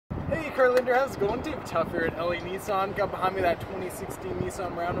Karlinder, how's it going? Dave Tuff here at LA Nissan. Got behind me that 2016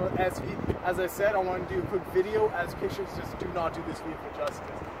 Nissan Murano SV. As I said, I want to do a quick video as pictures just do not do this vehicle justice.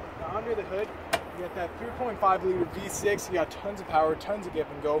 Now under the hood, you got that 3.5 liter V6, you got tons of power, tons of give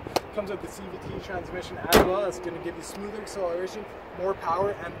and go. Comes with the CVT transmission as well. That's going to give you smoother acceleration, more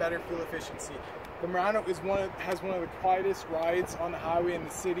power, and better fuel efficiency. The Murano has one of the quietest rides on the highway in the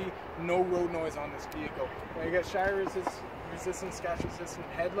city. No road noise on this vehicle. Now you got shower resistant, scratch resistant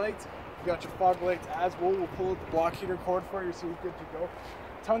headlights. You got your fog lights as well. We'll pull out the block heater cord for you so you're good to go.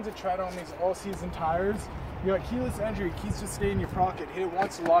 Tons of tread on these all-season tires. You got keyless entry, keys just stay in your pocket. Hit it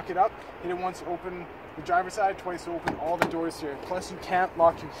once to lock it up, hit it once to open the driver's side, twice to open all the doors here. Plus you can't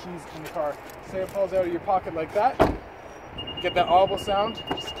lock your keys in the car. Say it falls out of your pocket like that, you get that audible sound,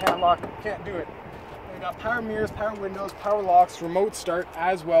 just can't lock it, can't do it. You got power mirrors, power windows, power locks, remote start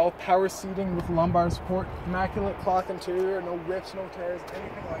as well, power seating with lumbar support, immaculate cloth interior, no rips, no tears,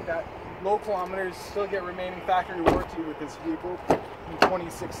 anything like that. Low kilometers, still get remaining factory warranty with this vehicle in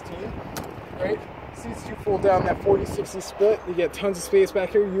 2016. Right? Seats do fold down, that 40-60 split. You get tons of space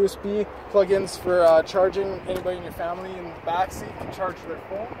back here, USB plug-ins for charging. Anybody in your family in the back seat can charge their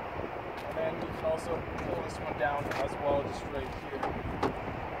phone. And then you can also pull this one down as well, just right here,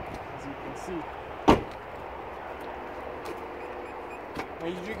 as you can see. Now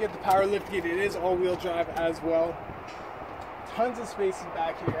you do get the power lift gate. It is all-wheel drive as well. Tons of spaces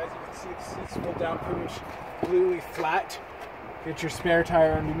back here. As you can see, the seats fold down pretty much completely flat. Get your spare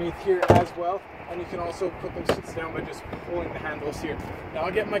tire underneath here as well. And you can also put those seats down by just pulling the handles here. Now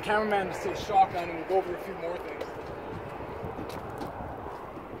I'll get my cameraman to sit shotgun and we'll go over a few more things.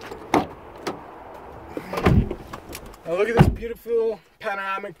 Now look at this beautiful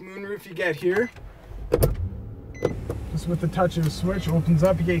panoramic moonroof you get here. Just with the touch of a switch, opens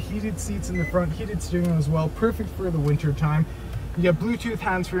up. You get heated seats in the front, heated steering wheel as well. Perfect for the winter time. You get Bluetooth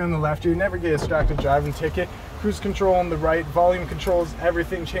hands-free on the left. You never get a distracted driving ticket. Cruise control on the right. Volume controls,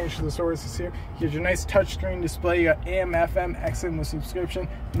 everything changed to the sources here. Here's your nice touchscreen display. You got AM, FM, XM with subscription,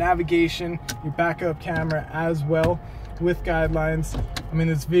 navigation, your backup camera as well with guidelines. I mean,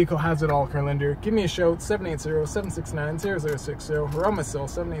 this vehicle has it all, Karlinder. Give me a shout, 780-769-0060, or on my cell,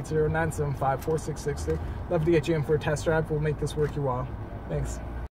 780-975-4663. Love to get you in for a test drive. We'll make this worth your while. Thanks.